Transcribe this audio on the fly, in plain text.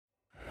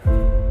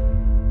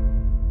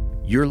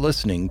You're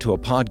listening to a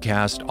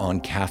podcast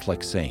on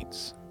Catholic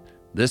saints.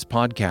 This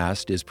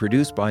podcast is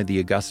produced by the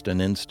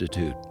Augustine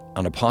Institute,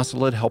 an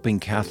apostolate helping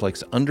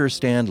Catholics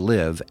understand,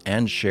 live,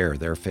 and share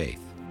their faith.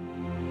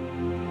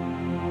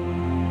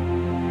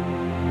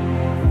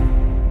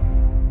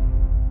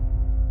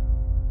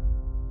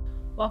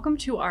 Welcome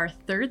to our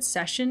third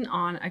session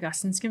on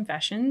Augustine's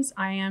Confessions.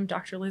 I am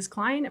Dr. Liz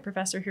Klein, a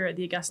professor here at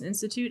the Augustine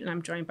Institute, and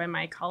I'm joined by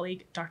my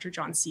colleague, Dr.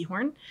 John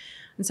Seahorn.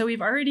 And so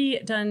we've already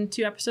done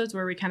two episodes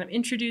where we kind of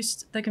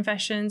introduced the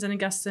Confessions and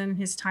Augustine,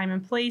 his time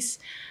and place.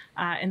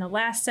 In the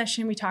last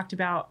session, we talked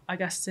about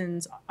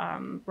Augustine's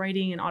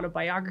writing and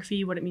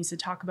autobiography, what it means to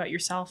talk about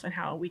yourself and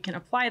how we can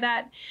apply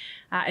that.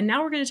 And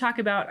now we're going to talk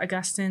about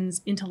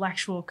Augustine's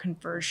intellectual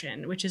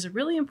conversion, which is a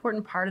really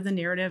important part of the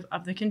narrative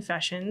of the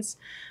Confessions.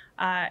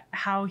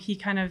 How he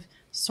kind of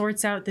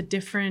sorts out the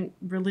different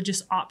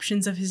religious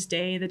options of his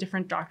day, the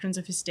different doctrines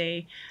of his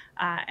day,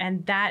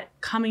 and that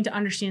coming to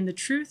understand the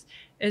truth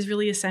is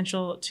really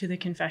essential to the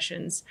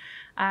Confessions.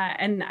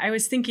 And I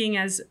was thinking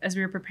as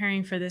we were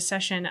preparing for this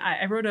session,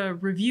 I wrote a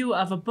review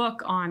of a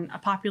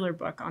popular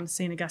book on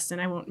St. Augustine.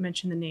 I won't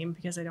mention the name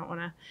because I don't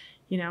want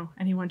to,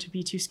 anyone to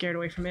be too scared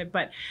away from it.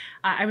 But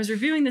I was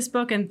reviewing this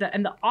book, and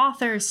the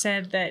author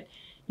said that,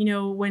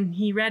 when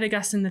he read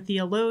Augustine the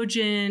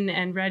theologian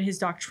and read his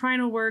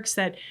doctrinal works,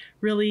 that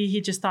really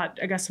he just thought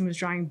Augustine was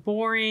drawing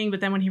boring. But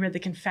then when he read the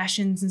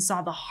Confessions and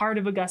saw the heart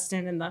of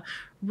Augustine and the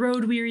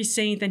road-weary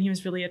saint, then he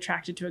was really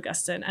attracted to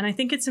Augustine. And I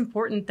think it's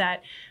important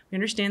that we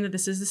understand that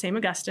this is the same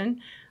Augustine,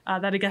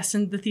 that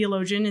Augustine the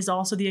theologian is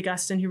also the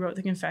Augustine who wrote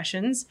the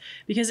Confessions,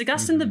 because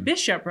Augustine the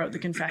bishop wrote the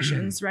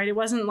Confessions, right? It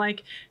wasn't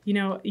like,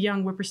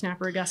 young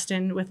whippersnapper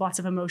Augustine with lots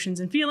of emotions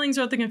and feelings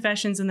wrote the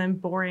Confessions, and then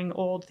boring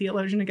old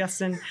theologian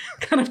Augustine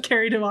kind of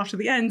carried him off to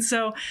the end.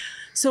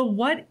 So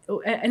what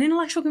an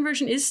intellectual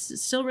conversion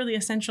is still really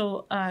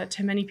essential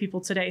to many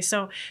people today.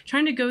 So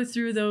trying to go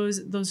through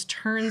those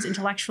turns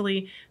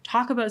intellectually,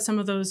 talk about some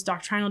of those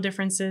doctrinal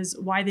differences,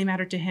 why they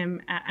matter to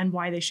him, and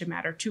why they should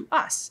matter to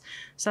us.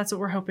 So that's what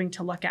we're hoping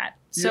to look at.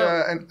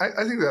 And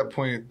I think that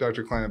point,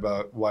 Dr. Klein,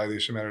 about why they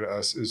should matter to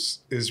us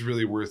is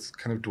really worth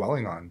kind of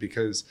dwelling on,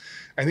 because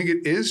I think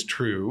it is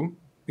true,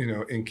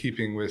 in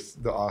keeping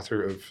with the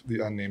author of the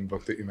unnamed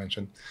book that you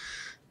mentioned,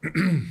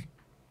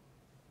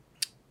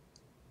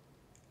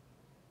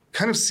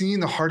 kind of seeing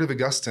the heart of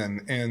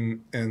Augustine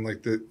and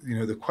like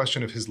the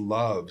question of his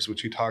loves,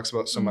 which he talks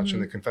about so much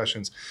in the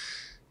Confessions.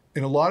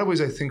 In a lot of ways,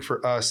 I think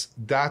for us,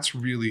 that's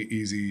really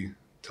easy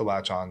to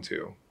latch on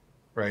to,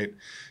 right?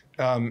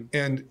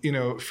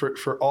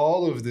 For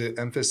all of the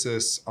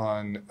emphasis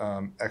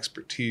on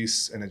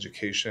expertise and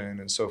education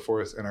and so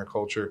forth in our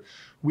culture,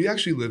 we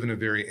actually live in a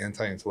very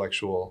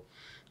anti-intellectual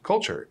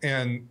culture.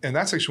 And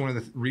that's actually one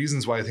of the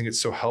reasons why I think it's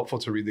so helpful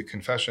to read the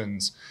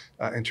Confessions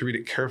and to read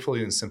it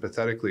carefully and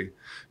sympathetically.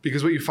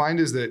 Because what you find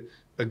is that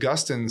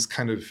Augustine's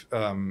kind of,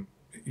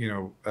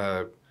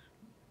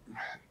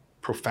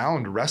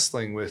 profound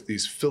wrestling with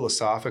these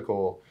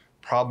philosophical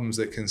problems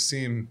that can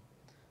seem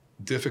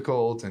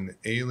difficult and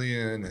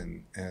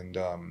alien and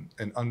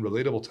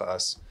unrelatable to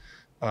us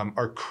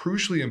are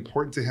crucially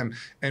important to him.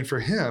 And for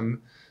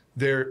him,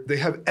 they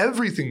have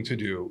everything to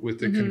do with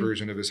the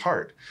conversion of his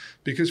heart.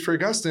 Because for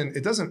Augustine,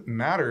 it doesn't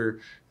matter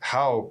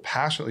how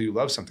passionately you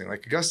love something.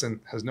 Like Augustine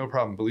has no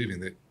problem believing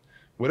that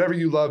whatever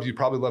you love, you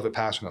probably love it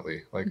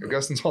passionately. Like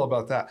Augustine's all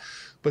about that.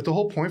 But the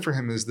whole point for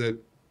him is that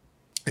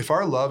if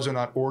our loves are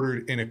not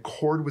ordered in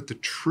accord with the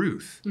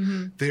truth,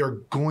 they are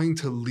going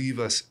to leave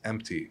us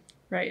empty.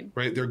 Right.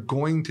 They're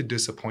going to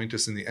disappoint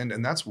us in the end.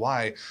 And that's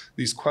why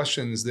these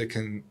questions that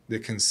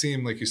can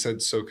seem, like you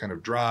said, so kind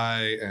of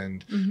dry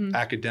and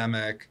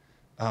academic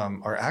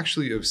are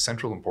actually of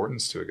central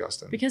importance to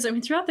Augustine. Because,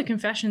 throughout the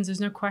Confessions,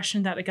 there's no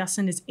question that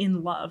Augustine is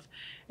in love.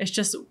 It's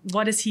just,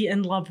 what is he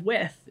in love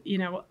with? He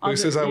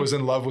says, I was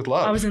in love with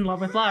love. I was in love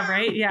with love,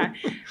 right? Yeah.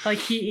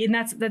 And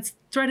that's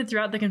threaded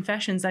throughout the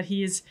Confessions, that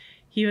he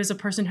was a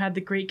person who had the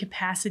great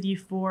capacity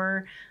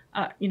for,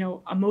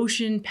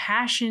 emotion,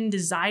 passion,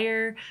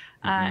 desire,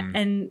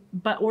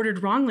 but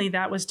ordered wrongly,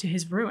 that was to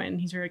his ruin.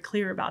 He's very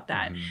clear about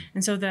that.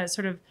 And so the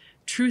sort of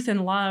truth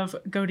and love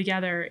go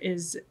together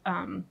is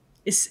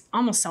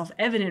almost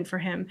self-evident for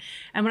him.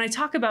 And when I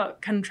talk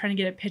about kind of trying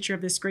to get a picture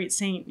of this great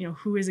saint,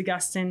 who is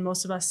Augustine,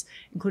 most of us,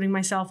 including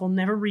myself, will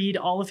never read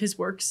all of his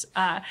works.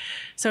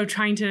 So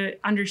trying to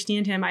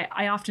understand him,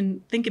 I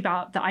often think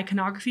about the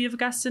iconography of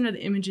Augustine or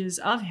the images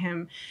of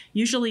him.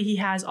 Usually he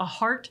has a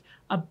heart,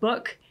 a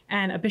book,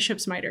 and a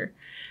bishop's mitre.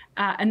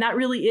 And that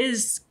really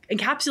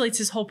encapsulates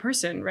his whole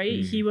person,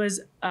 right? He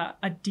was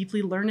a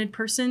deeply learned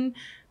person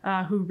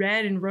who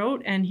read and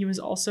wrote, and he was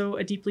also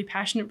a deeply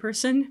passionate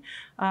person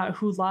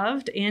who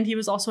loved, and he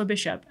was also a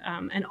bishop.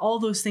 And all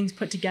those things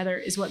put together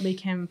is what make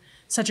him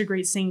such a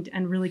great saint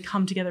and really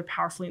come together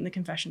powerfully in the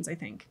Confessions, I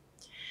think.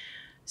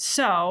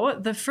 So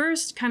the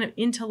first kind of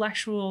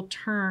intellectual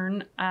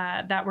turn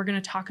that we're going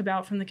to talk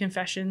about from the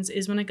Confessions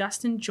is when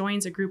Augustine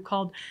joins a group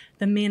called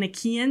the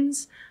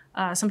Manichaeans.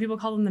 Some people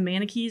call them the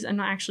Manichees. I'm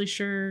not actually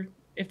sure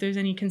if there's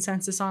any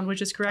consensus on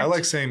which is correct. I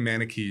like saying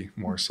Manichae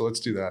more, so let's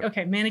do that.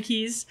 Okay,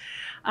 Manichaees.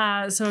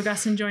 So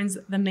Augustine joins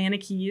the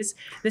Manichaees.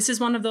 This is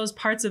one of those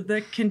parts of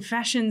the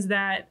Confessions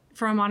that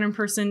for a modern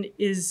person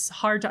is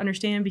hard to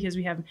understand because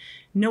we have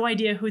no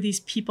idea who these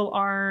people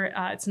are.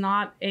 It's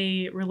not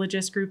a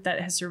religious group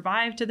that has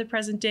survived to the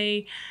present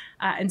day.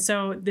 And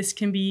so this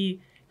can be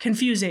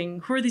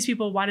confusing. Who are these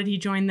people? Why did he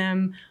join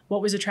them?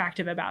 What was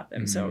attractive about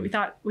them? So we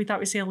thought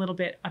we'd say a little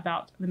bit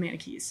about the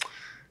Manichaees.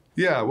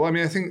 Yeah, well, I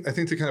mean, I think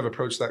to kind of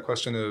approach that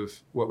question of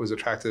what was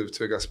attractive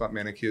to Augustine about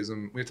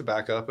Manichaeism, we have to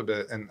back up a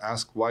bit and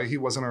ask why he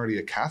wasn't already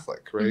a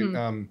Catholic,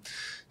 right?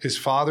 His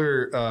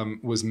father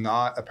was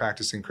not a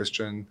practicing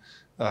Christian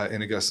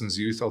in Augustine's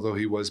youth, although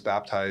he was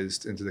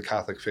baptized into the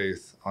Catholic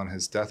faith on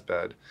his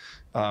deathbed.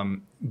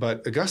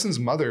 But Augustine's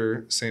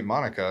mother, Saint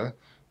Monica,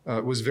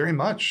 was very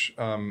much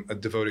a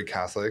devoted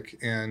Catholic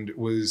and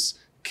was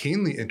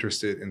keenly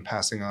interested in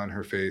passing on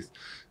her faith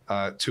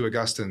to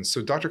Augustine.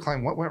 So, Dr.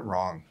 Klein, what went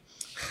wrong?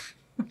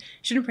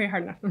 She didn't pray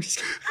hard enough. I'm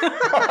just kidding.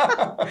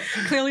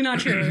 Clearly not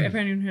true. If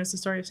anyone knows the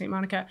story of St.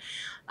 Monica.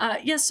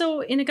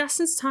 So in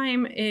Augustine's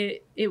time,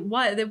 it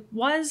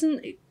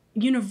wasn't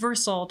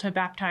universal to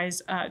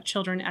baptize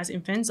children as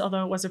infants,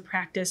 although it was a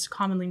practice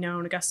commonly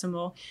known. Augustine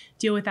will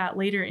deal with that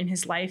later in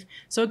his life.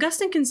 So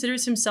Augustine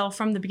considers himself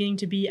from the beginning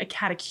to be a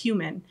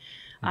catechumen.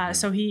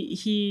 So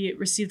he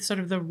received sort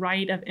of the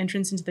rite of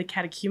entrance into the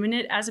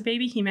catechumenate as a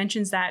baby. He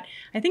mentions that,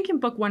 I think in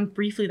book 1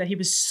 briefly, that he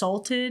was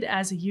salted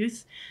as a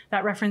youth.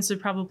 That reference would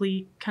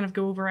probably kind of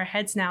go over our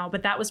heads now,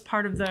 but that was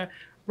part of the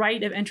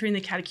rite of entering the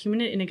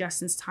catechumenate in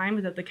Augustine's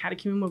time, that the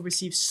catechumen would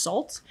receive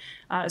salt,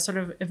 sort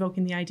of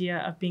evoking the idea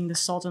of being the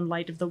salt and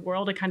light of the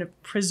world, a kind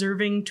of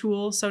preserving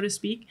tool, so to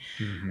speak.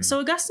 So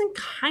Augustine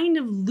kind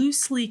of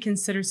loosely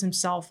considers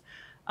himself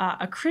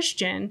a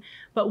Christian,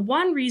 but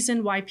one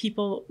reason why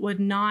people would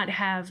not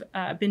have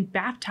been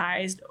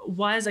baptized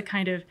was a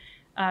kind of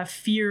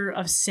fear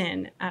of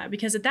sin,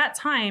 because at that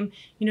time,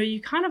 you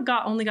kind of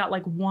only got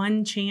like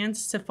one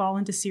chance to fall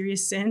into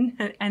serious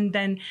sin and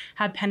then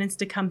have penance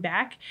to come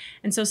back.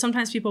 And so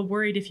sometimes people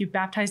worried if you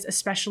baptized,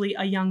 especially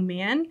a young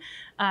man,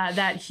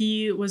 that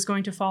he was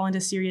going to fall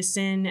into serious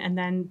sin and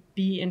then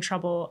be in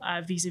trouble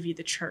vis-a-vis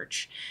the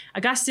church.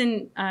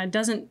 Augustine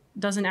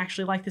doesn't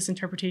actually like this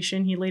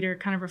interpretation. He later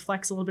kind of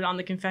reflects a little bit on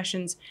the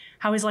Confessions,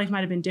 how his life might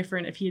have been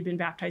different if he had been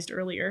baptized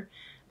earlier.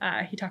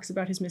 He talks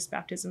about his missed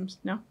baptisms.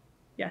 No?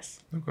 Yes.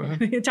 Go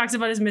ahead. He talks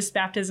about his missed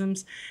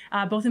baptisms,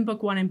 both in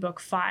book 1 and book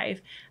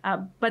 5.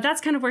 But that's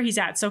kind of where he's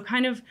at. So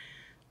kind of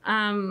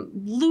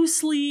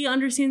loosely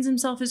understands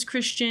himself as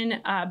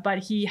Christian, but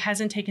he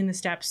hasn't taken the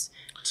steps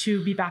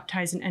to be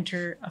baptized and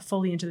enter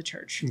fully into the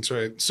church. That's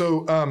right.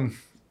 So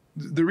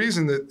the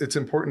reason that it's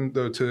important,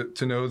 though,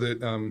 to know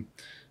that,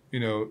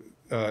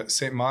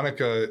 St.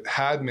 Monica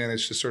had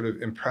managed to sort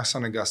of impress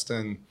on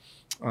Augustine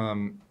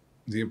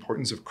the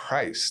importance of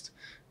Christ.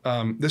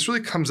 This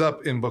really comes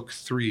up in book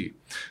 3.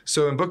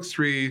 So in book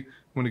 3,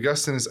 when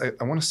Augustine is,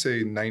 I want to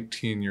say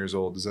 19 years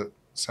old. Does that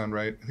sound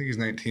right? I think he's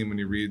 19 when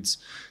he reads.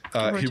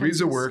 He reads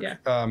a work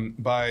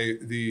by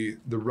the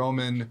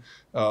Roman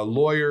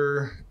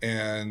lawyer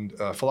and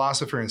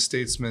philosopher and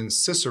statesman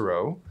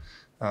Cicero,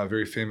 a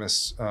very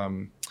famous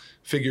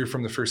figure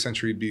from the 1st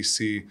century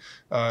BC,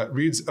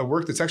 reads a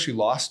work that's actually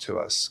lost to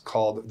us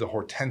called the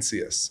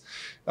Hortensius.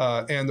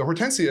 And the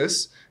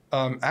Hortensius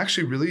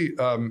actually really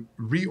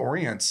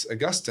reorients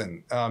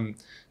Augustine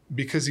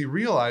because he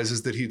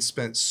realizes that he'd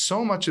spent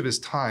so much of his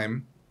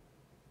time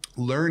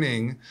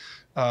learning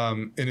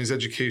in his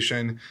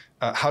education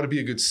how to be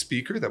a good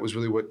speaker. That was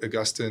really what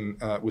Augustine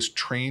was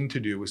trained to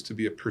do, was to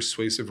be a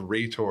persuasive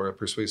rhetor, a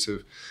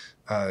persuasive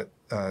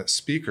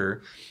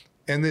speaker.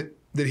 And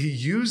that he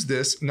used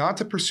this not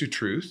to pursue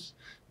truth,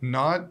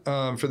 not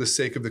for the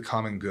sake of the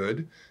common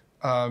good,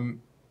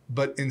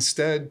 but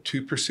instead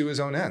to pursue his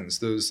own ends,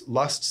 those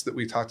lusts that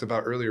we talked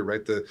about earlier,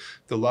 right? The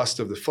lust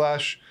of the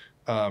flesh,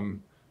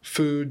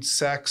 food,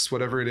 sex,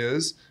 whatever it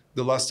is,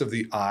 the lust of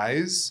the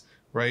eyes,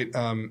 right?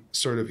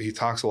 He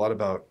talks a lot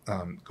about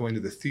going to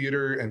the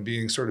theater and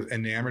being sort of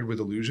enamored with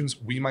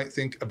illusions. We might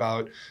think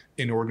about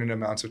inordinate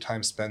amounts of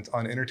time spent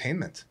on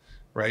entertainment,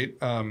 right?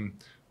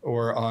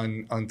 Or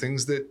on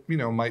things that,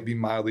 might be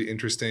mildly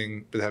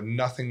interesting, but have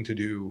nothing to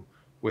do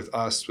with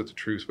us, with the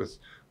truth, with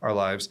our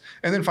lives.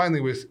 And then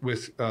finally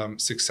with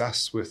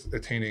success, with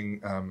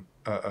attaining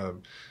a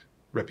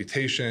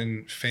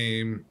reputation,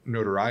 fame,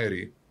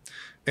 notoriety.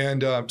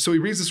 And so he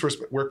reads this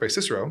work by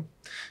Cicero,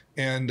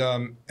 and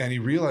he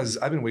realizes,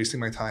 I've been wasting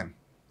my time.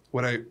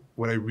 What I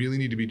really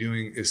need to be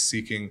doing is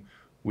seeking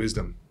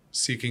wisdom,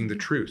 seeking the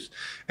truth.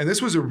 And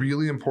this was a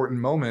really important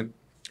moment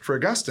for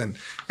Augustine.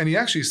 And he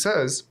actually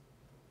says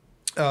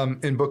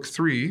in book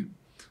 3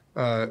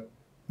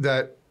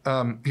 that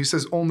he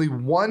says, only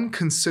one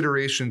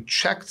consideration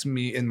checked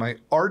me in my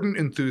ardent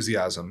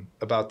enthusiasm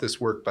about this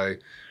work by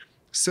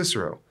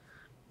Cicero,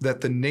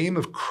 that the name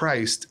of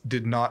Christ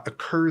did not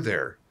occur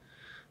there.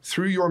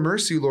 Through your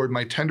mercy, Lord,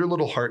 my tender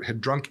little heart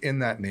had drunk in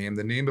that name,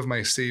 the name of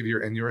my Savior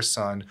and your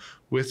Son,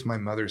 with my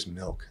mother's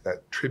milk,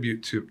 that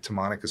tribute to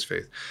Monica's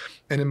faith.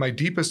 And in my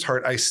deepest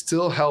heart, I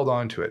still held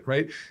on to it,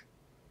 right?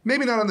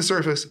 Maybe not on the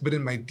surface, but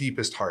in my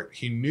deepest heart.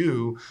 He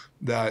knew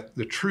that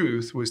the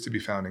truth was to be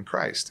found in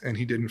Christ, and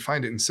he didn't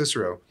find it in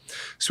Cicero.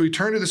 So he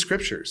turned to the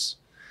scriptures.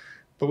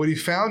 But what he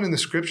found in the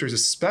scriptures,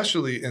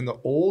 especially in the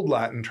Old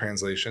Latin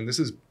translation, this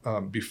is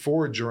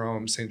before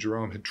St.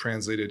 Jerome had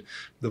translated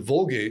the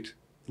Vulgate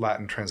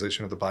Latin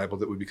translation of the Bible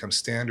that would become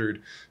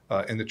standard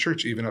in the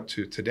church even up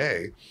to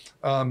today.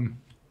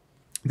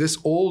 This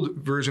old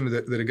version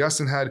that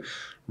Augustine had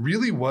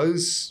really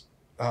was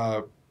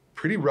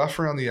pretty rough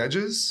around the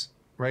edges,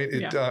 right?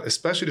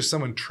 Especially to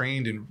someone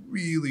trained in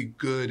really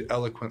good,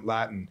 eloquent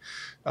Latin.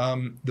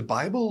 The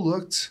Bible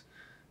looked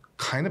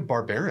kind of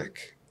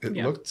barbaric.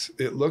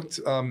 It looked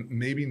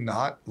maybe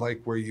not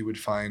like where you would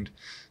find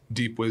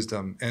deep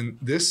wisdom. And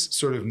this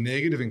sort of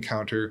negative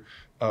encounter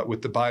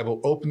with the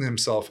Bible opened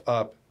himself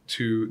up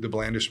to the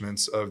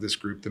blandishments of this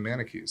group, the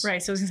Manichees.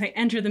 Right. So I was going to say,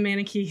 enter the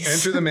Manichees.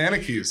 Enter the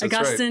Manichees. That's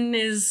Augustine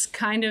is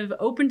kind of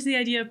open to the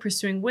idea of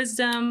pursuing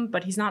wisdom,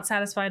 but he's not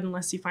satisfied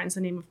unless he finds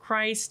the name of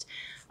Christ.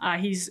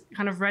 He's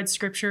kind of read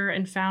scripture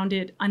and found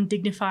it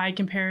undignified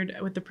compared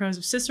with the prose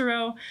of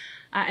Cicero.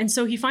 And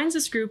so he finds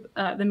this group,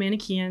 the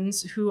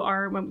Manichaeans, who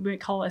are what we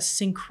call a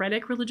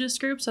syncretic religious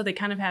group. So they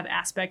kind of have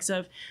aspects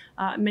of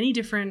many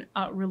different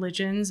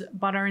religions,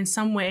 but are in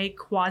some way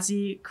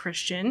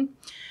quasi-Christian.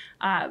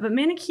 But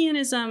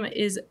Manichaeanism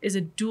is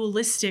a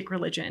dualistic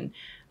religion.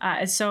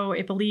 And so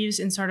it believes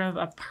in sort of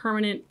a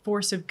permanent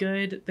force of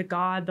good, the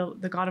God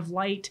of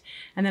light,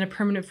 and then a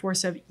permanent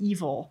force of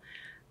evil.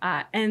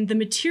 And the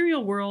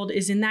material world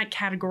is in that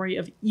category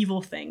of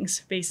evil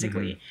things,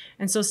 basically.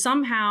 Mm-hmm. And so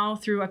somehow,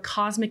 through a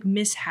cosmic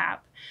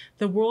mishap,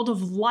 the world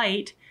of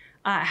light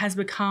has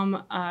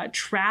become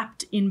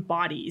trapped in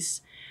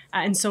bodies.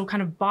 And so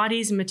kind of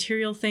bodies and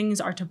material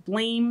things are to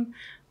blame.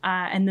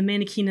 And the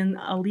Manichaean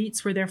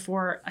elites were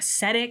therefore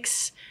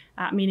ascetics,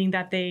 meaning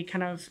that they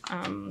kind of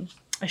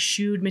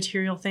eschewed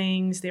material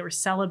things. They were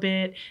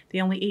celibate.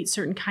 They only ate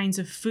certain kinds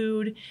of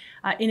food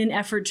in an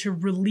effort to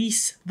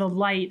release the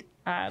light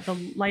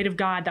of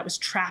God that was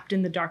trapped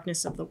in the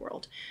darkness of the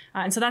world.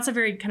 And so that's a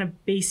very kind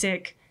of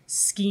basic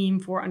scheme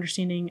for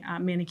understanding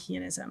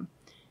Manichaeanism.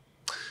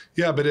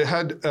 Yeah, but it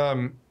had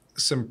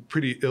some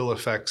pretty ill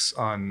effects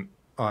on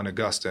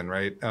Augustine,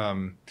 right?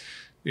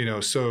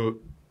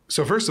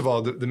 So first of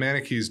all, the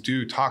Manichees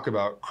do talk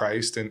about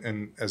Christ,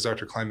 and as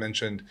Dr. Klein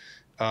mentioned,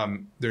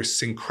 they're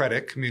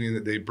syncretic, meaning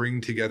that they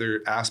bring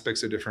together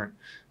aspects of different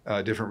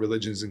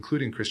religions,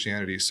 including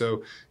Christianity.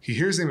 So he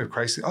hears the name of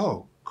Christ,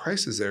 oh,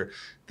 Christ is there.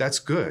 That's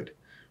good.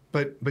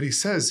 But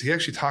he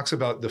actually talks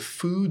about the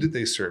food that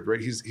they served, right?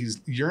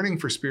 He's yearning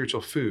for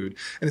spiritual food,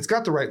 and it's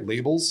got the right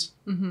labels,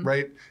 mm-hmm.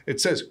 right? It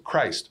says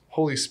Christ,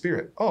 Holy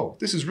Spirit. Oh,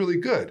 this is really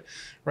good,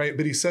 right?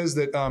 But he says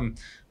that,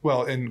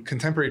 in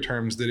contemporary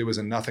terms, that it was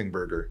a nothing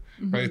burger,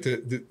 mm-hmm. right?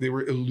 That they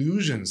were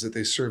illusions that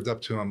they served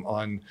up to him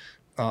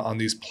on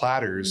these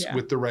platters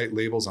with the right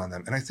labels on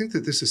them. And I think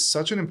that this is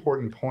such an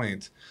important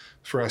point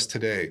for us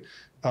today.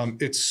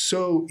 It's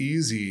so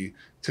easy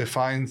to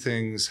find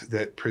things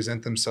that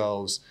present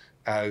themselves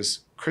as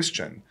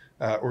Christian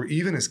or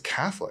even as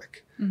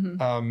Catholic,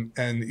 mm-hmm.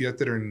 And yet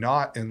that are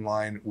not in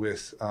line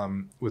with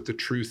the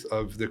truth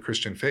of the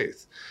Christian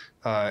faith.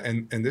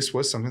 And this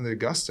was something that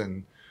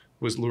Augustine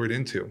was lured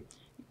into.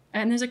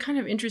 And there's a kind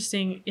of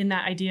interesting in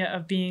that idea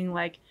of being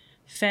like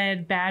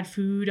fed bad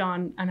food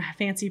on a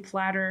fancy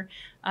platter.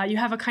 You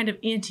have a kind of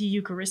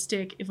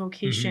anti-Eucharistic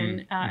evocation.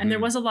 Mm-hmm. And there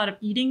was a lot of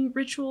eating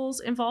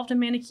rituals involved in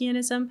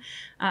Manichaeanism.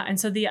 And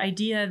so the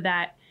idea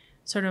that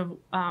sort of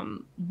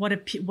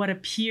what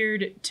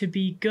appeared to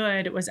be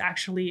good was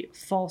actually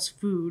false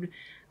food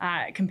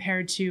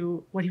compared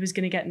to what he was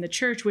going to get in the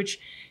church, which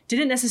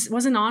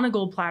wasn't on a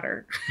gold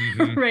platter,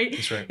 mm-hmm. right?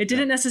 That's right? It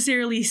didn't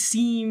necessarily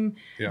seem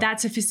that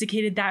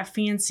sophisticated, that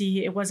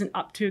fancy. It wasn't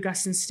up to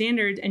Augustine's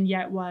standards, and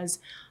yet was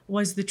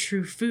the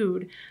true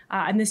food.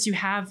 And this you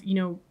have,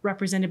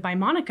 represented by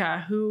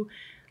Monica, who,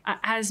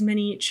 as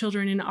many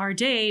children in our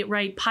day,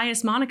 right,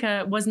 pious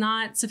Monica was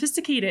not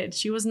sophisticated.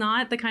 She was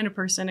not the kind of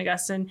person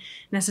Augustine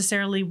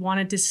necessarily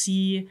wanted to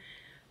see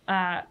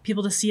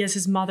people to see as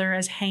his mother,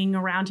 as hanging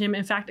around him.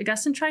 In fact,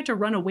 Augustine tried to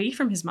run away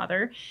from his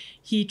mother.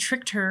 He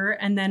tricked her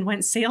and then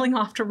went sailing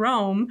off to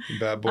Rome,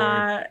 bad boy.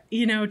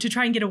 To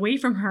try and get away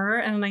from her.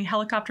 And like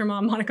helicopter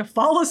mom Monica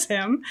follows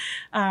him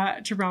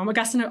to Rome.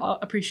 Augustine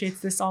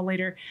appreciates this all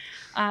later.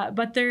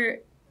 But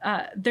there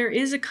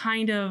is a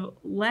kind of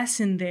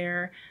lesson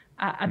there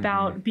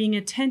about mm-hmm. being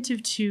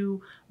attentive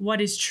to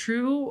what is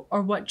true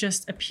or what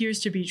just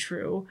appears to be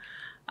true.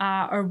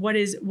 Or what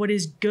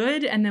is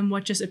good, and then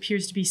what just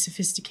appears to be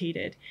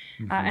sophisticated.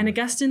 Mm-hmm. And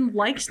Augustine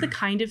liked the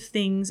kind of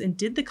things and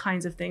did the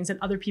kinds of things that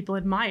other people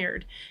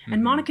admired, and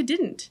mm-hmm. Monica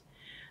didn't.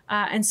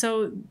 And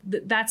so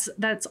that's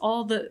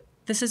all.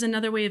 This is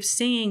another way of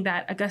saying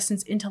that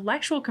Augustine's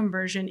intellectual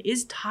conversion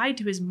is tied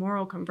to his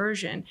moral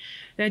conversion.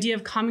 The idea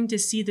of coming to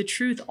see the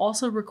truth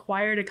also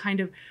required a kind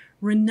of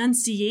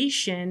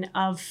renunciation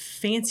of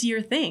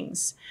fancier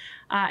things.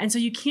 And so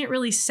you can't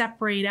really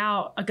separate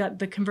out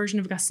the conversion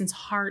of Augustine's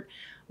heart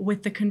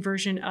with the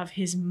conversion of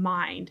his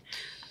mind.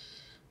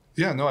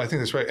 Yeah, no, I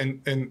think that's right.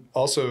 And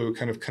also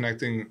kind of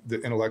connecting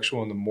the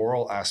intellectual and the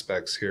moral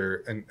aspects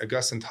here. And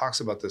Augustine talks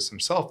about this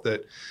himself,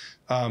 that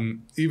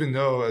even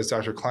though, as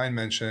Dr. Klein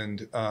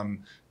mentioned,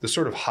 the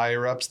sort of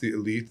higher ups, the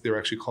elite, they're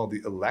actually called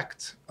the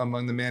elect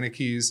among the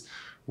Manichees,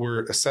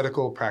 were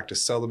ascetical,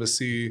 practiced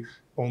celibacy,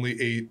 only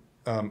ate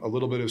a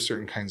little bit of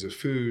certain kinds of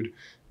food.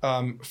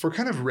 For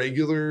kind of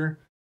regular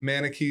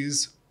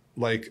Manichees,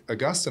 like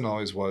Augustine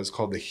always was,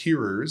 called the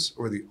hearers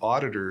or the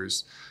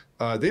auditors,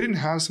 they didn't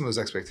have some of those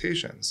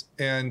expectations.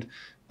 And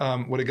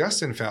what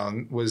Augustine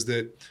found was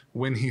that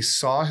when he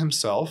saw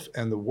himself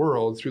and the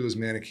world through those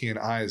Manichean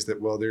eyes, that,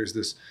 well, there's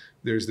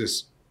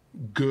this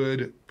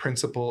good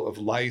principle of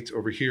light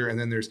over here, and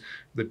then there's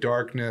the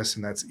darkness,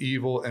 and that's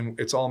evil, and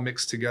it's all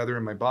mixed together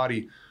in my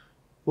body.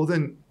 Well,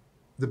 then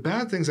the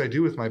bad things I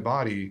do with my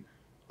body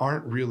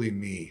aren't really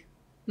me,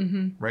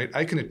 right?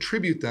 I can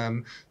attribute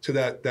them to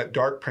that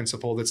dark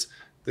principle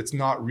that's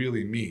not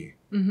really me,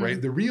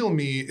 right? The real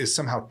me is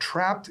somehow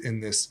trapped in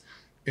this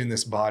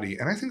body.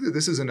 And I think that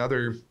this is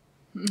another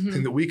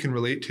thing that we can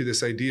relate to,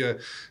 this idea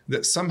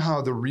that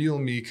somehow the real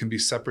me can be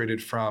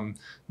separated from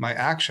my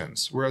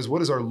actions. Whereas what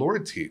does our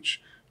Lord teach,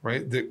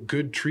 right? That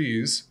good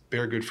trees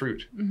bear good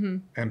fruit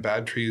and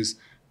bad trees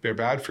bear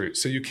bad fruit.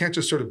 So you can't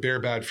just sort of bear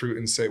bad fruit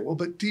and say, well,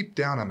 but deep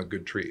down I'm a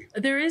good tree.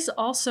 There is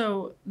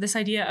also this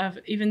idea of,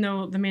 even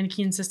though the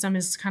Manichean system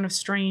is kind of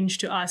strange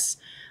to us,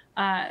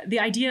 the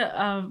idea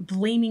of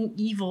blaming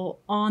evil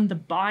on the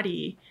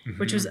body,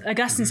 which was,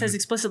 Augustine says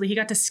explicitly, he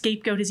got to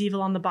scapegoat his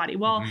evil on the body.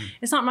 Well,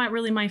 it's not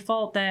really my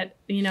fault that,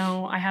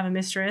 I have a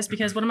mistress,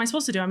 because what am I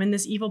supposed to do? I'm in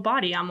this evil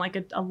body. I'm like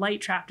a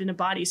light trapped in a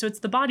body. So it's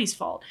the body's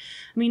fault.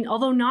 I mean,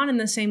 although not in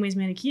the same way as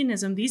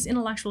Manichaeanism, these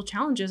intellectual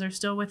challenges are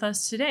still with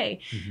us today,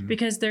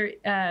 because there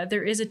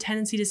is a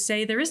tendency to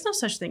say there is no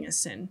such thing as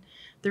sin.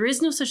 There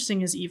is no such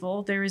thing as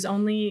evil. There is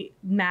only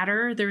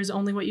matter. There is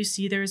only what you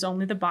see. There is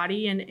only the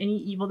body. And any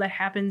evil that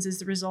happens is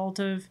the result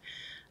of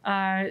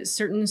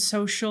certain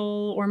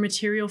social or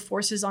material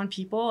forces on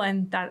people.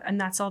 And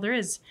that's all there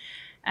is.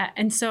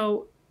 And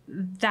so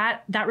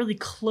that really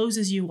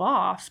closes you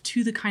off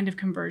to the kind of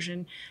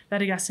conversion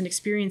that Augustine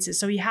experiences.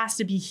 So he has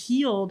to be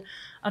healed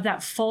of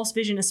that false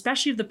vision,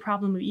 especially of the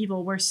problem of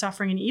evil, where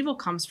suffering and evil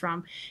comes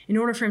from, in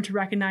order for him to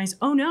recognize,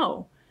 oh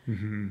no,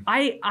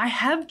 I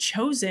have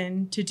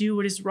chosen to do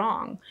what is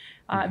wrong.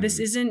 This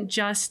isn't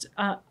just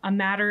a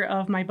matter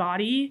of my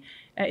body.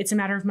 It's a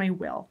matter of my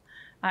will.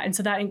 And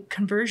so that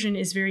conversion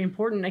is very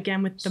important,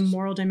 again, with the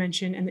moral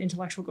dimension and the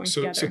intellectual going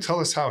together. So tell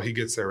us how he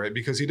gets there, right?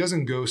 Because he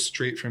doesn't go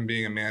straight from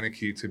being a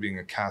Manichae to being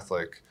a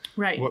Catholic.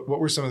 Right. What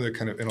were some of the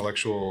kind of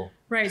intellectual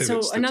pivots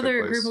so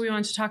another group we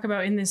wanted to talk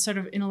about in this sort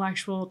of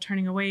intellectual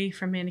turning away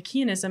from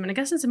Manichaeanism, and I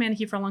guess it's a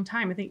Manichae for a long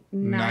time, I think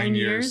 9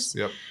 years.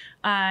 Yep.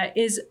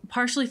 Is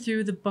partially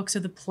through the books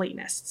of the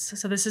Platonists.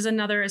 So this is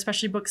another,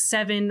 especially book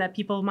 7, that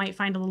people might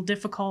find a little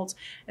difficult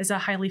as a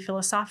highly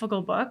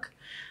philosophical book.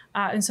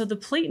 And so the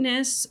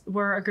Platonists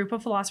were a group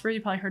of philosophers.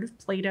 You probably heard of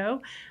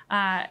Plato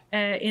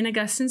in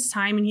Augustine's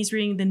time, and he's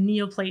reading the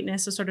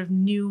Neoplatonists, a sort of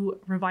new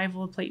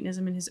revival of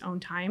Platonism in his own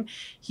time.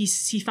 He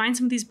finds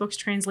some of these books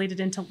translated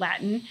into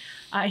Latin.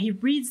 He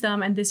reads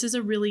them, and this is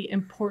a really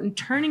important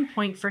turning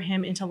point for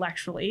him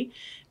intellectually,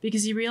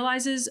 because he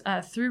realizes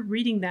through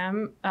reading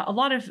them a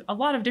lot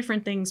of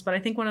different things. But I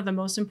think one of the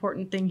most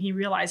important thing he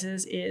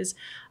realizes is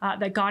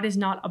that God is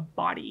not a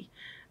body.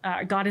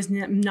 God is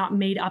not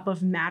made up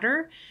of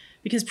matter.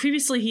 Because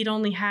previously he'd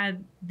only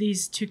had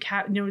these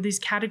these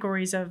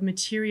categories of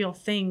material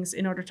things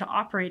in order to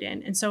operate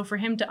in, and so for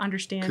him to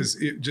understand. Because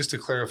just to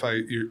clarify,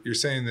 you're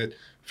saying that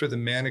for the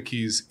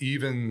Manichees,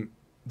 even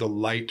the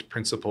light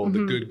principle,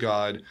 the good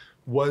God,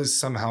 was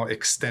somehow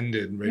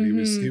extended, right?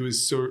 He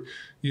was so,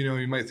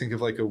 you might think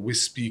of like a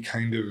wispy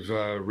kind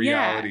of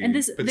reality,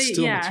 but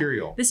still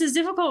material. This is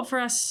difficult for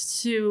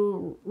us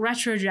to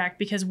retroject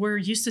because we're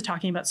used to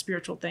talking about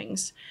spiritual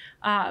things.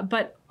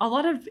 But a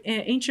lot of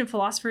ancient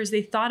philosophers,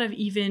 they thought of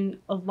even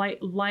a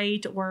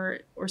light or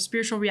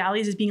spiritual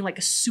realities as being like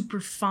a super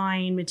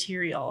fine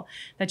material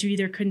that you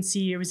either couldn't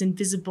see or was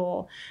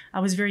invisible,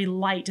 was very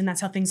light, and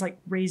that's how things like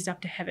raised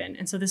up to heaven.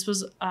 And so this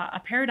was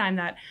a paradigm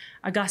that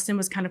Augustine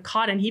was kind of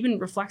caught in. He even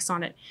reflects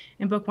on it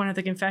in Book 1 of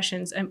the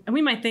Confessions. And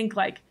we might think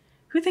like,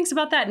 who thinks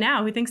about that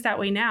now? Who thinks that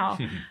way now?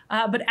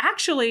 But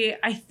actually,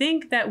 I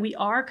think that we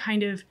are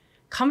kind of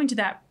coming to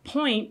that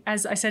point.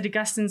 As I said,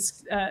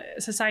 Augustine's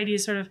society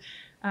is sort of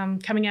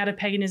coming out of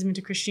paganism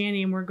into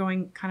Christianity, and we're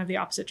going kind of the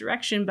opposite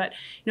direction. But,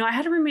 I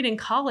had a roommate in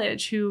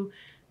college who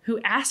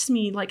asked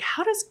me, like,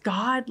 how does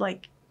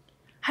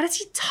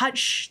he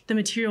touch the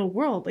material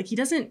world? Like, he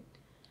doesn't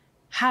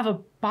have a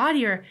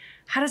body, or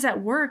how does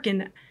that work?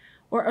 And,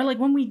 or like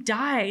when we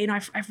die,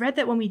 I've read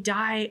that when we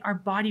die, our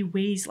body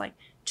weighs like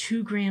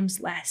 2 grams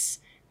less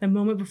the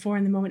moment before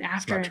and the moment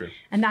after. Not true.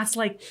 And that's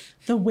like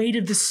the weight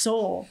of the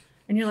soul.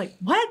 And you're like,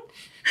 what?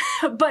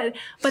 but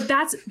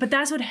that's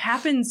what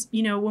happens,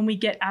 when we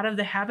get out of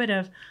the habit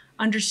of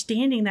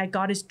understanding that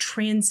God is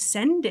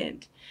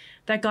transcendent,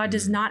 that God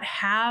does not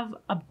have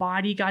a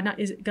body, God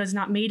is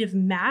not made of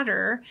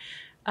matter.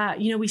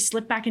 We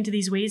slip back into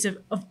these ways of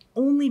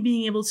only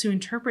being able to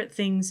interpret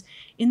things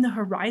in the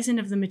horizon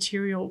of the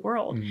material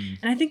world.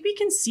 And I think we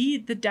can see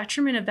the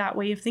detriment of that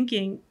way of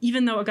thinking,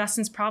 even though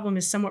Augustine's problem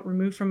is somewhat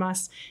removed from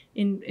us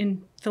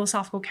in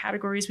philosophical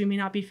categories we may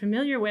not be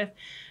familiar with.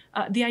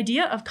 The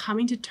idea of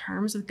coming to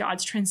terms with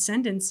God's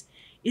transcendence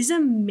is a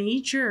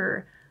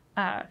major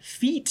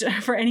feat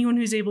for anyone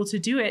who's able to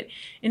do it.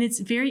 And it's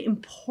very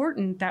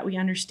important that we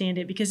understand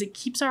it because it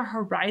keeps our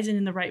horizon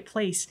in the right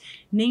place,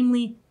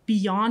 namely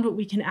beyond what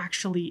we can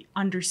actually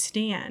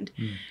understand.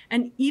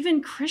 And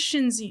even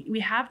Christians,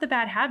 we have the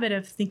bad habit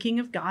of thinking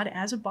of God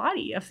as a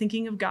body, of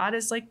thinking of God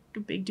as like a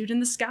big dude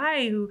in the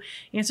sky who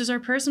answers our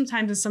prayers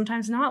sometimes and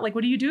sometimes not. Like,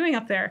 what are you doing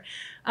up there?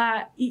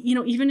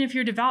 Even if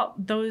you're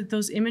devout,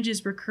 those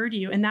images recur to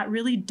you, and that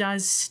really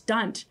does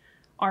stunt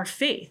our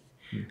faith.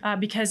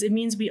 Because it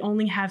means we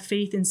only have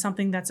faith in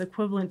something that's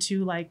equivalent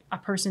to like a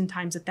person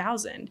times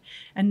 1,000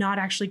 and not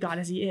actually God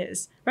as he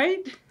is,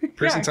 right?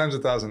 Person times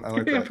 1,000. I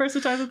like that.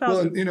 Person times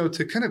 1,000. Well,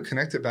 to kind of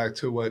connect it back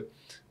to what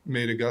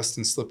made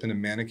Augustine slip into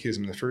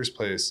Manichaeism in the first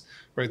place,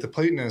 right? The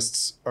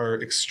Platonists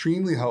are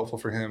extremely helpful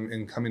for him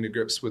in coming to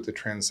grips with the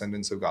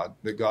transcendence of God,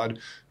 that God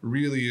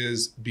really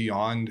is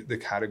beyond the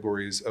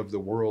categories of the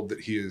world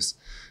that he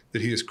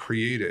has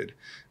created.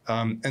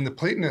 And the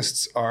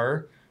Platonists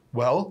are,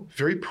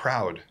 very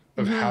proud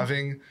of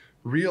having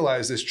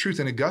realized this truth.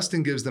 And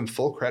Augustine gives them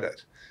full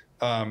credit.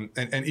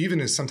 And even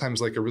is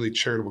sometimes like a really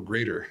charitable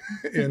grader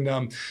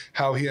in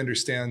how he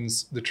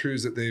understands the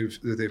truths that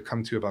they've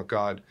come to about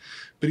God.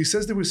 But he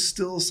says there was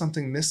still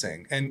something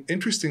missing. And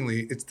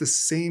interestingly, it's the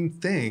same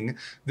thing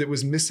that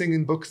was missing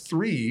in book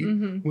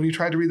 3 when he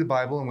tried to read the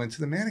Bible and went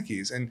to the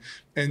Manichees. And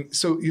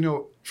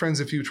so, friends,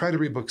 if you try to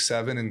read book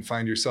 7 and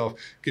find yourself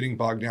getting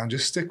bogged down,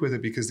 just stick with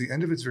it because the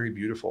end of it's very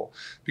beautiful.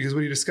 Because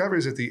what he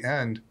discovers at the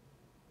end,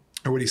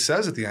 or what he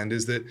says at the end,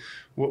 is that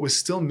what was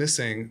still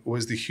missing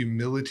was the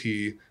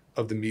humility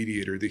of the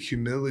mediator, the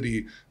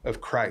humility of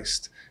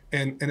Christ.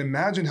 And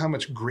imagine how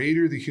much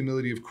greater the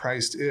humility of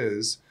Christ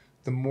is,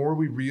 the more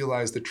we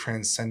realize the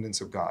transcendence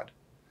of God.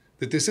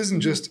 That this isn't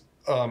just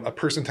a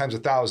person times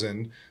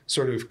 1,000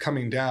 sort of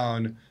coming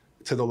down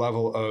to the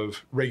level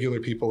of regular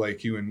people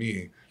like you and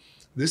me.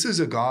 This is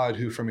a God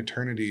who from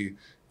eternity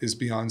is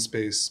beyond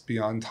space,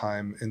 beyond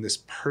time, in this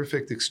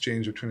perfect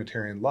exchange of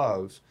Trinitarian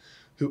love,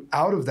 who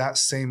out of that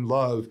same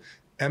love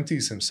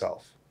empties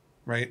himself,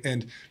 right?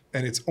 And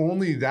it's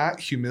only that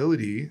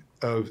humility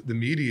of the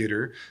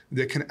mediator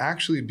that can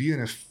actually be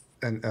an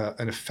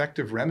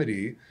effective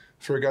remedy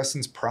for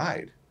Augustine's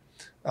pride.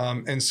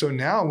 And so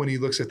now when he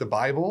looks at the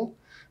Bible,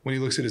 when he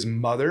looks at his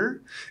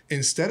mother,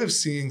 instead of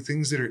seeing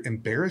things that are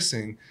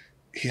embarrassing,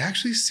 he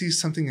actually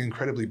sees something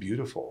incredibly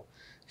beautiful.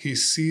 He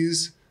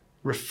sees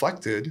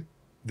reflected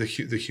the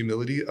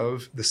humility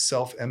of the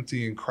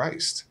self-emptying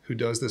Christ who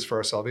does this for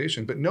our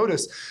salvation. But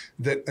notice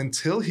that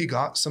until he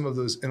got some of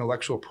those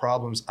intellectual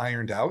problems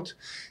ironed out,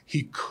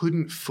 he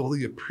couldn't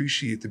fully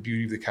appreciate the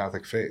beauty of the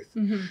Catholic faith.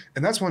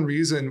 And that's one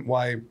reason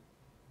why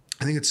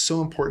I think it's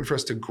so important for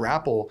us to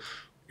grapple,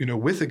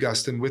 with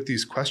Augustine, with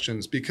these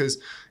questions, because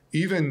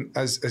even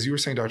as you were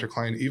saying, Dr.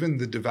 Klein, even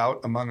the devout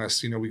among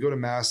us, we go to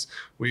Mass,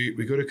 we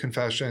go to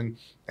confession,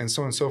 and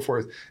so on and so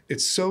forth.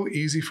 It's so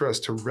easy for us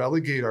to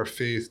relegate our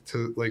faith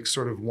to like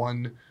sort of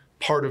one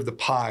part of the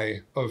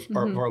pie of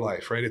our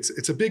life, right?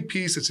 It's a big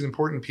piece, it's an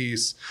important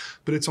piece,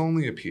 but it's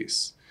only a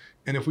piece.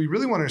 And if we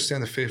really want to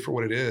understand the faith for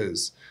what it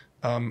is,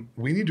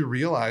 we need to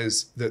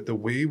realize that the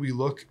way we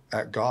look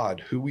at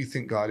God, who we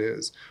think God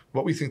is,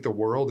 what we think the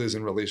world is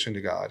in relation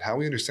to God, how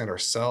we understand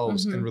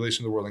ourselves in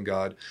relation to the world and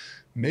God,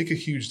 make a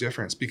huge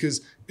difference.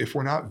 Because if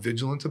we're not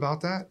vigilant about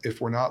that, if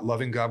we're not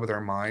loving God with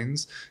our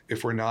minds,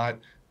 if we're not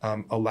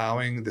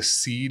allowing the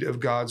seed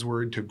of God's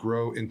word to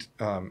grow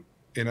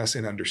in us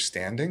in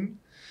understanding,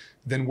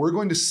 then we're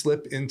going to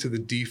slip into the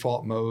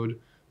default mode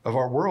of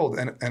our world.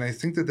 And I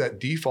think that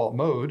default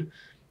mode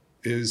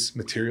is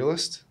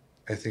materialist.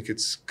 I think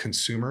it's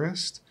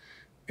consumerist.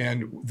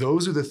 And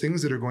those are the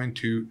things that are going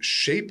to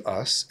shape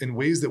us in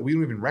ways that we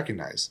don't even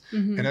recognize.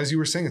 And as you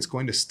were saying, it's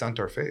going to stunt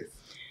our faith.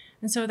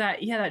 And so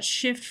that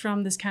shift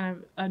from this kind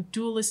of a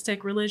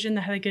dualistic religion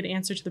that had a good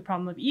answer to the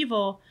problem of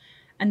evil,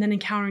 and then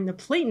encountering the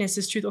Platonists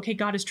is truth. Okay,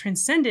 God is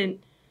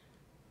transcendent,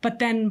 but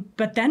then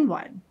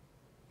what?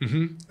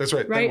 That's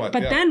right. Right. Then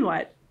what? Then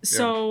what?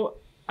 So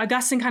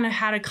Augustine kind of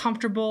had a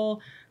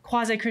comfortable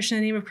quasi-Christian,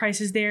 the name of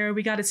Christ is there.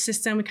 We got a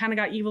system. We kind of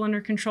got evil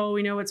under control.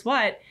 We know it's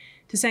what.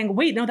 To saying,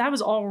 wait, no, that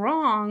was all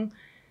wrong.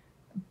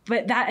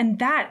 But that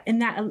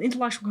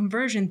intellectual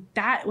conversion,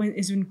 that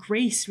is when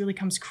grace really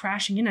comes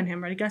crashing in on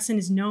him, right? Augustine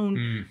is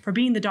known for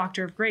being the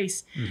doctor of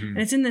grace. And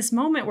it's in this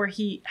moment where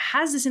he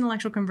has this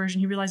intellectual conversion.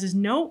 He realizes,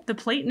 no, the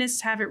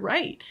Platonists have it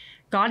right.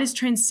 God is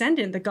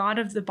transcendent. The God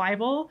of the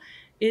Bible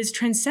is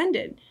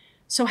transcendent.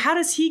 So how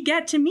does he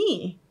get to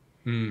me?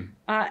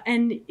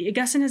 And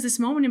Augustine has this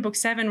moment in book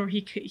 7 where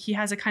he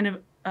has a kind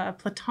of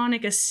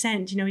Platonic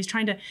ascent. He's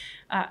trying to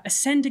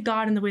ascend to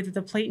God in the way that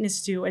the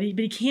Platonists do, but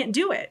he can't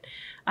do it.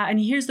 And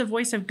he hears the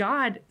voice of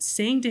God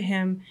saying to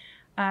him,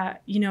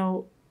 like,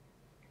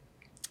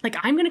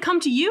 I'm going to come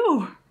to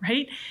you,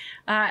 right?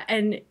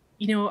 I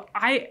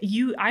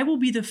will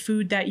be the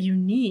food that you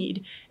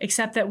need,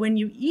 except that when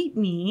you eat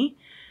me,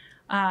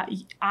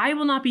 I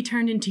will not be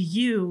turned into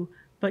you,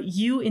 but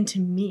you into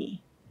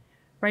me,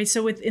 right?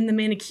 So within the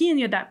Manichaean,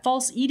 you had that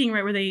false eating,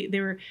 right, where they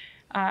were,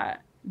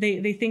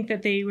 they think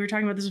that we were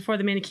talking about this before,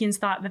 the Manichaeans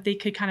thought that they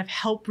could kind of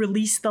help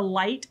release the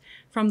light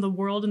from the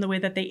world in the way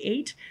that they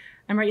ate.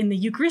 And right, in the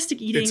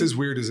Eucharistic eating, it's as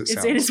weird as it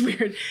sounds. It is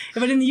weird.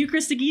 But in the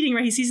Eucharistic eating,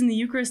 right, he sees in the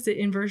Eucharist the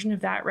inversion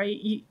of that,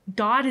 right?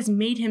 God has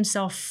made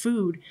himself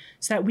food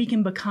so that we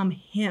can become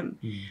him.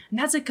 And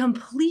that's a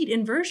complete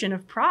inversion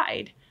of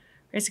pride.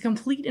 It's a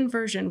complete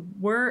inversion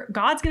where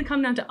God's going to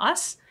come down to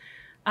us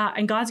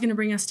and God's going to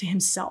bring us to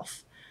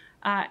himself.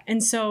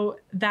 And so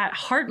that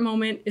heart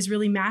moment is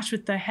really matched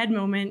with the head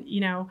moment,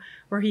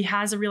 where he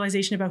has a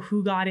realization about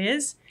who God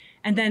is,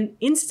 and then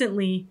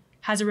instantly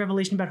has a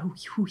revelation about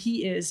who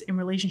he is in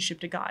relationship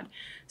to God.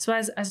 So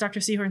as Dr.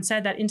 Seahorn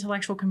said, that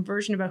intellectual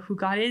conversion about who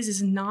God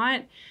is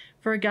not,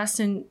 for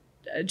Augustine,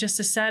 just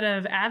a set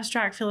of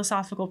abstract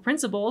philosophical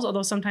principles,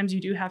 although sometimes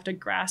you do have to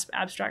grasp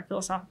abstract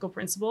philosophical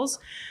principles.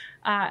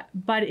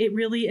 But it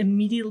really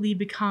immediately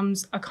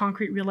becomes a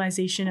concrete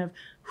realization of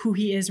who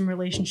he is in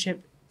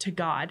relationship to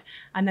God,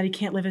 and that he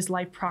can't live his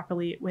life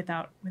properly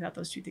without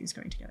those two things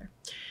going together.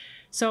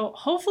 So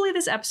hopefully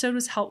this episode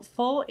was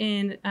helpful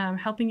in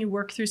helping you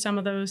work through some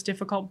of those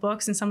difficult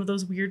books and some of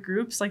those weird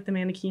groups like the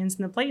Manichaeans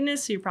and the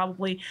Platonists, who you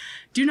probably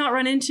do not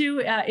run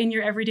into in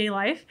your everyday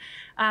life,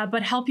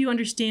 but help you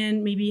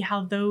understand maybe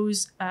how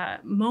those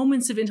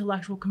moments of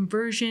intellectual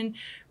conversion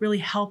really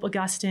help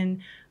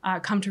Augustine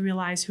come to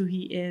realize who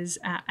he is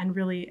and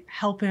really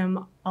help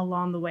him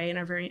along the way, and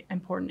are very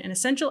important and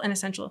essential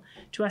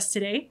to us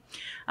today.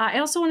 I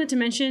also wanted to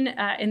mention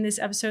in this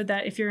episode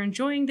that if you're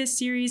enjoying this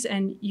series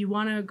and you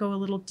want to go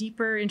a little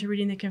deeper into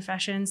reading the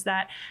Confessions,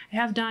 that I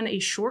have done a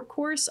short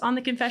course on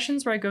the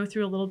Confessions where I go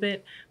through a little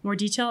bit more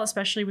detail,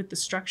 especially with the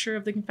structure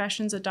of the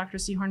Confessions that Dr.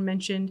 Seahorn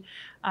mentioned,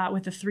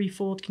 with the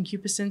threefold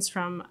concupiscence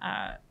from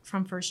 1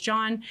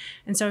 John.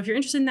 And so if you're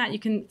interested in that, you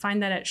can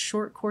find that at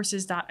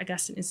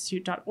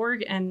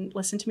shortcourses.augustineinstitute.org and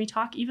listen to me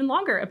talk even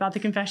longer about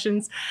the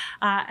Confessions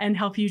and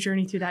help you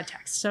journey through that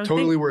text. So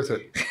totally worth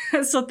it.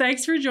 So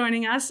thanks for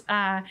joining us.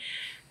 And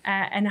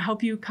I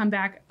hope you come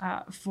back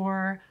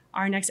for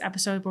our next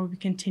episode where we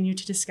continue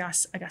to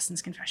discuss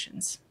Augustine's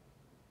Confessions.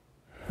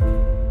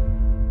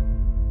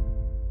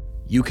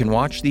 You can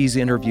watch these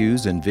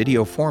interviews in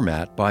video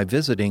format by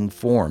visiting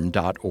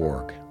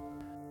formed.org.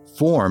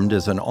 Formed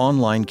is an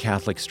online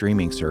Catholic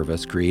streaming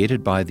service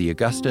created by the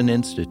Augustine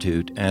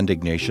Institute and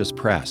Ignatius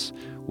Press,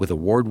 with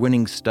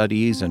award-winning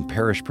studies and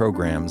parish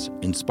programs,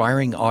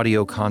 inspiring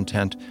audio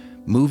content,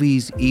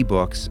 movies,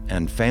 ebooks,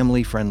 and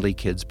family-friendly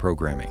kids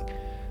programming.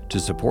 To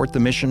support the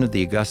mission of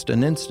the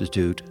Augustine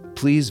Institute,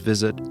 please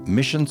visit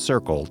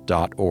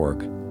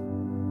missioncircle.org.